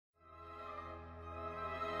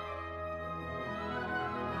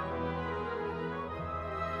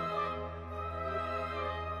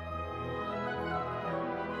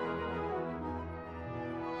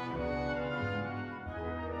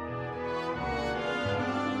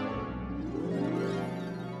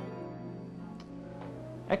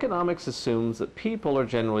Economics assumes that people are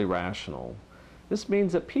generally rational. This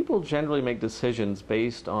means that people generally make decisions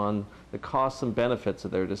based on the costs and benefits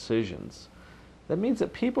of their decisions. That means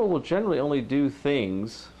that people will generally only do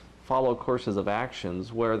things, follow courses of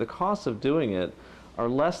actions, where the costs of doing it are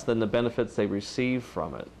less than the benefits they receive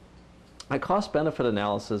from it. A cost-benefit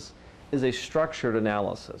analysis is a structured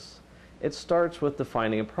analysis. It starts with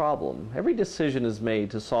defining a problem. Every decision is made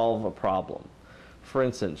to solve a problem. For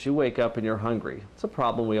instance, you wake up and you're hungry. It's a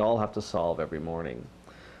problem we all have to solve every morning.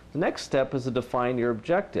 The next step is to define your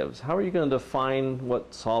objectives. How are you going to define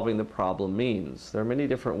what solving the problem means? There are many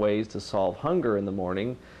different ways to solve hunger in the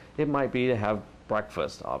morning. It might be to have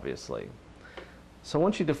breakfast, obviously. So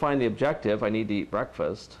once you define the objective, I need to eat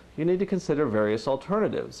breakfast, you need to consider various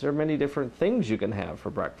alternatives. There are many different things you can have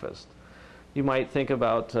for breakfast. You might think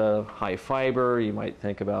about high fiber, you might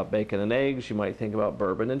think about bacon and eggs, you might think about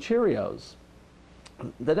bourbon and Cheerios.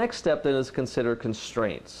 The next step then is consider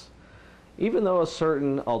constraints. Even though a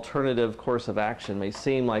certain alternative course of action may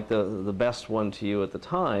seem like the best one to you at the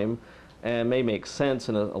time and may make sense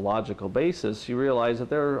in a logical basis, you realize that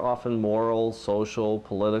there are often moral, social,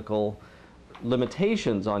 political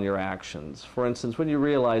limitations on your actions. For instance, when you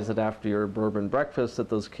realize that after your bourbon breakfast that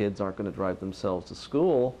those kids aren't going to drive themselves to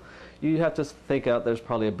school, you have to think out there's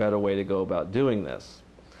probably a better way to go about doing this.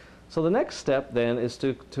 So the next step then is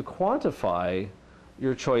to quantify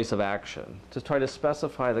your choice of action, to try to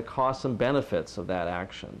specify the costs and benefits of that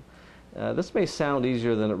action. This may sound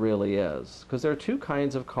easier than it really is, because there are two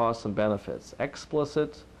kinds of costs and benefits,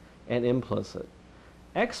 explicit and implicit.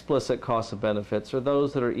 Explicit costs and benefits are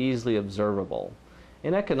those that are easily observable.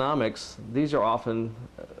 In economics, these are often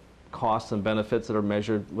costs and benefits that are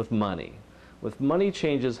measured with money. With money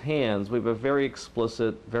changes hands, we have a very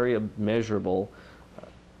explicit, very measurable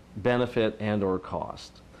benefit and or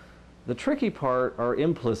cost. The tricky part are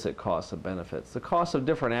implicit costs and benefits. The cost of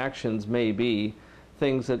different actions may be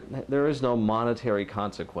things that there is no monetary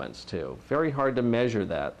consequence to. Very hard to measure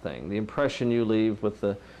that thing. The impression you leave with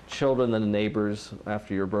the children and the neighbors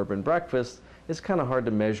after your bourbon breakfast is kind of hard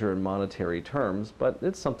to measure in monetary terms, but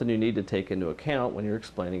it's something you need to take into account when you're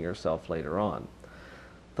explaining yourself later on.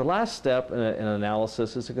 The last step in an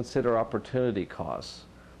analysis is to consider opportunity costs.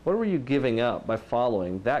 What were you giving up by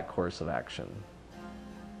following that course of action?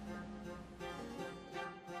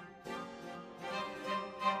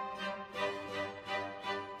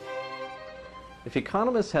 If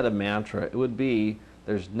economists had a mantra, it would be,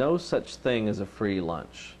 there's no such thing as a free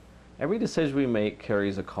lunch. Every decision we make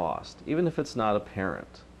carries a cost, even if it's not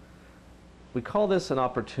apparent. We call this an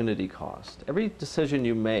opportunity cost. Every decision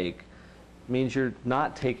you make means you're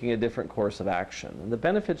not taking a different course of action. And the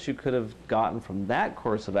benefits you could have gotten from that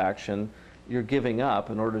course of action, you're giving up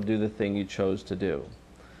in order to do the thing you chose to do.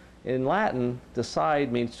 In Latin,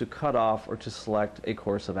 decide means to cut off or to select a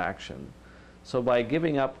course of action. So by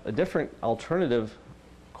giving up a different alternative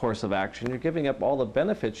course of action, you're giving up all the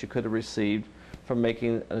benefits you could have received from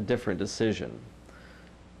making a different decision.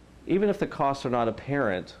 Even if the costs are not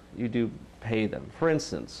apparent, you do pay them. For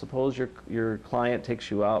instance, suppose your client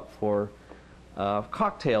takes you out for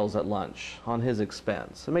cocktails at lunch on his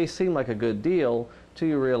expense. It may seem like a good deal till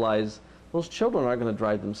you realize those children aren't going to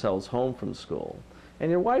drive themselves home from school.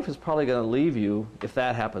 And your wife is probably going to leave you if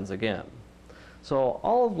that happens again. So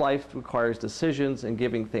all of life requires decisions and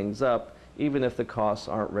giving things up, even if the costs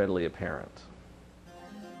aren't readily apparent.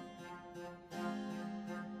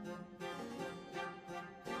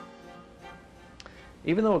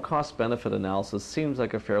 Even though a cost-benefit analysis seems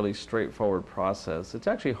like a fairly straightforward process, it's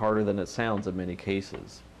actually harder than it sounds in many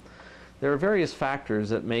cases. There are various factors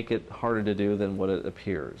that make it harder to do than what it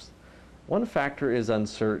appears. One factor is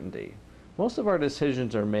uncertainty. Most of our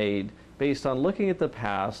decisions are made based on looking at the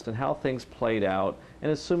past and how things played out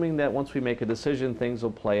and assuming that once we make a decision, things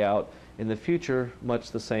will play out in the future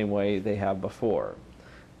much the same way they have before.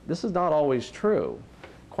 This is not always true.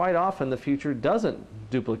 Quite often the future doesn't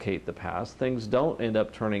duplicate the past. Things don't end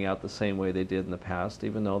up turning out the same way they did in the past,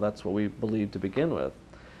 even though that's what we believed to begin with.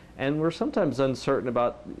 And we're sometimes uncertain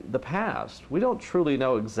about the past. We don't truly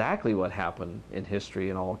know exactly what happened in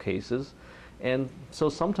history in all cases. And so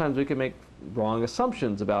sometimes we can make wrong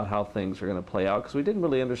assumptions about how things are going to play out because we didn't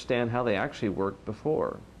really understand how they actually worked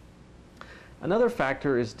before. Another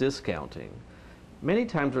factor is discounting. Many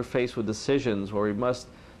times we're faced with decisions where we must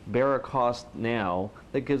bear a cost now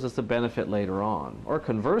that gives us a benefit later on. Or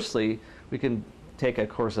conversely, we can take a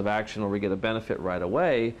course of action where we get a benefit right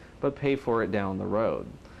away but pay for it down the road.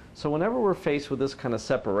 So whenever we're faced with this kind of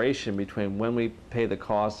separation between when we pay the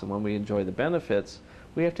costs and when we enjoy the benefits,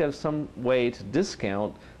 we have to have some way to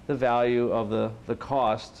discount the value of the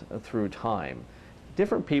cost through time.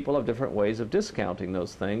 different people have different ways of discounting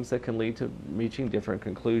those things that can lead to reaching different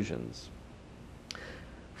conclusions.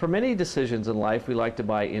 For many decisions in life, we like to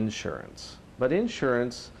buy insurance, but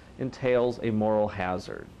insurance entails a moral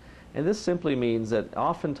hazard. And this simply means that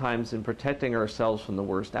oftentimes in protecting ourselves from the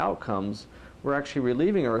worst outcomes, we're actually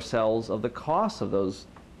relieving ourselves of the cost of those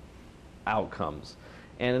outcomes.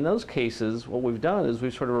 And in those cases, what we've done is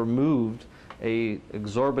we've sort of removed an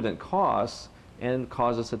exorbitant cost and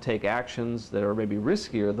caused us to take actions that are maybe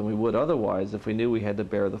riskier than we would otherwise if we knew we had to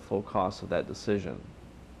bear the full cost of that decision.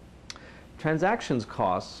 Transactions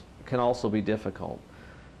costs can also be difficult.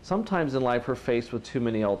 Sometimes in life we're faced with too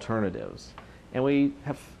many alternatives, and we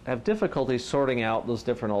have difficulty sorting out those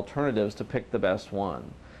different alternatives to pick the best one.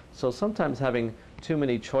 So sometimes having too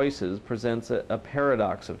many choices presents a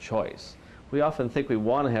paradox of choice. We often think we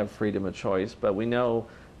want to have freedom of choice, but we know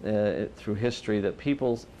through history that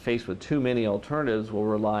people faced with too many alternatives will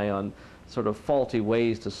rely on sort of faulty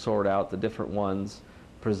ways to sort out the different ones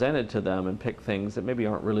presented to them and pick things that maybe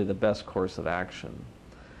aren't really the best course of action.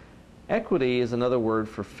 Equity is another word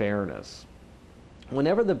for fairness.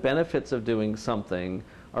 Whenever the benefits of doing something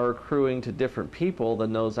are accruing to different people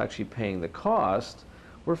than those actually paying the cost,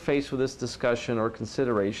 we're faced with this discussion or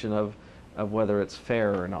consideration of whether it's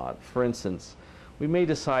fair or not. For instance, we may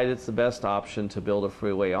decide it's the best option to build a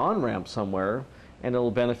freeway on-ramp somewhere, and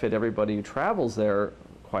it'll benefit everybody who travels there,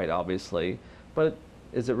 quite obviously, but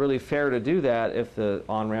is it really fair to do that if the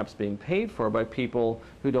on-ramp's being paid for by people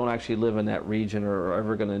who don't actually live in that region or are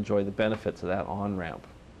ever going to enjoy the benefits of that on-ramp?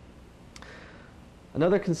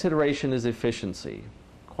 Another consideration is efficiency.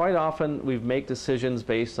 Quite often we make decisions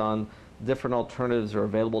based on different alternatives that are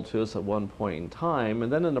available to us at one point in time,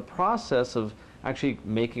 and then in the process of actually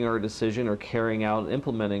making our decision or carrying out and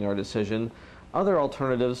implementing our decision, other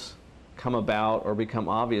alternatives come about or become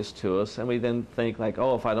obvious to us, and we then think like,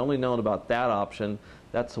 oh, if I'd only known about that option,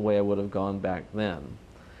 that's the way I would have gone back then.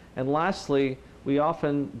 And lastly, we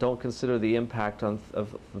often don't consider the impact of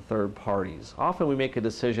the third parties. Often we make a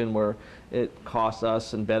decision where it costs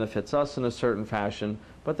us and benefits us in a certain fashion,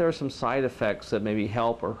 but there are some side effects that maybe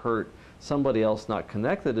help or hurt somebody else not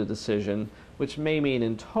connected to the decision, which may mean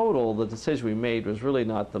in total the decision we made was really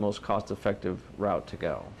not the most cost-effective route to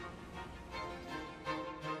go.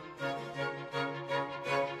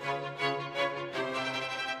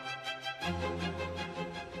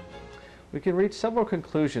 We can reach several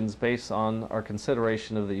conclusions based on our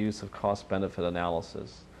consideration of the use of cost-benefit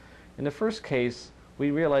analysis. In the first case,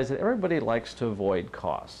 we realize that everybody likes to avoid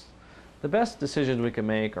costs. The best decisions we can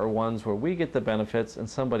make are ones where we get the benefits and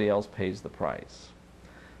somebody else pays the price.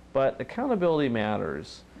 But accountability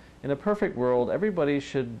matters. In a perfect world, everybody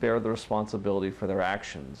should bear the responsibility for their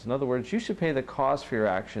actions. In other words, you should pay the cost for your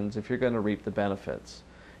actions if you're going to reap the benefits.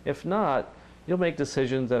 If not, you'll make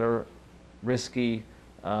decisions that are risky,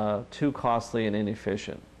 too costly, and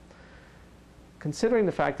inefficient. Considering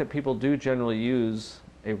the fact that people do generally use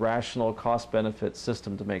a rational cost-benefit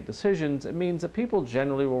system to make decisions, it means that people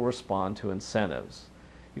generally will respond to incentives.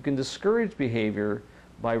 You can discourage behavior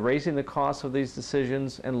by raising the cost of these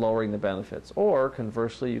decisions and lowering the benefits. Or,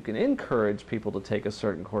 conversely, you can encourage people to take a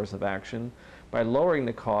certain course of action by lowering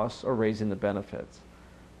the costs or raising the benefits.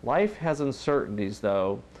 Life has uncertainties,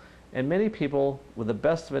 though, and many people with the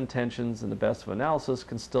best of intentions and the best of analysis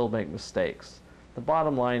can still make mistakes. The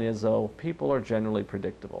bottom line is, though, people are generally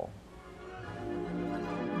predictable.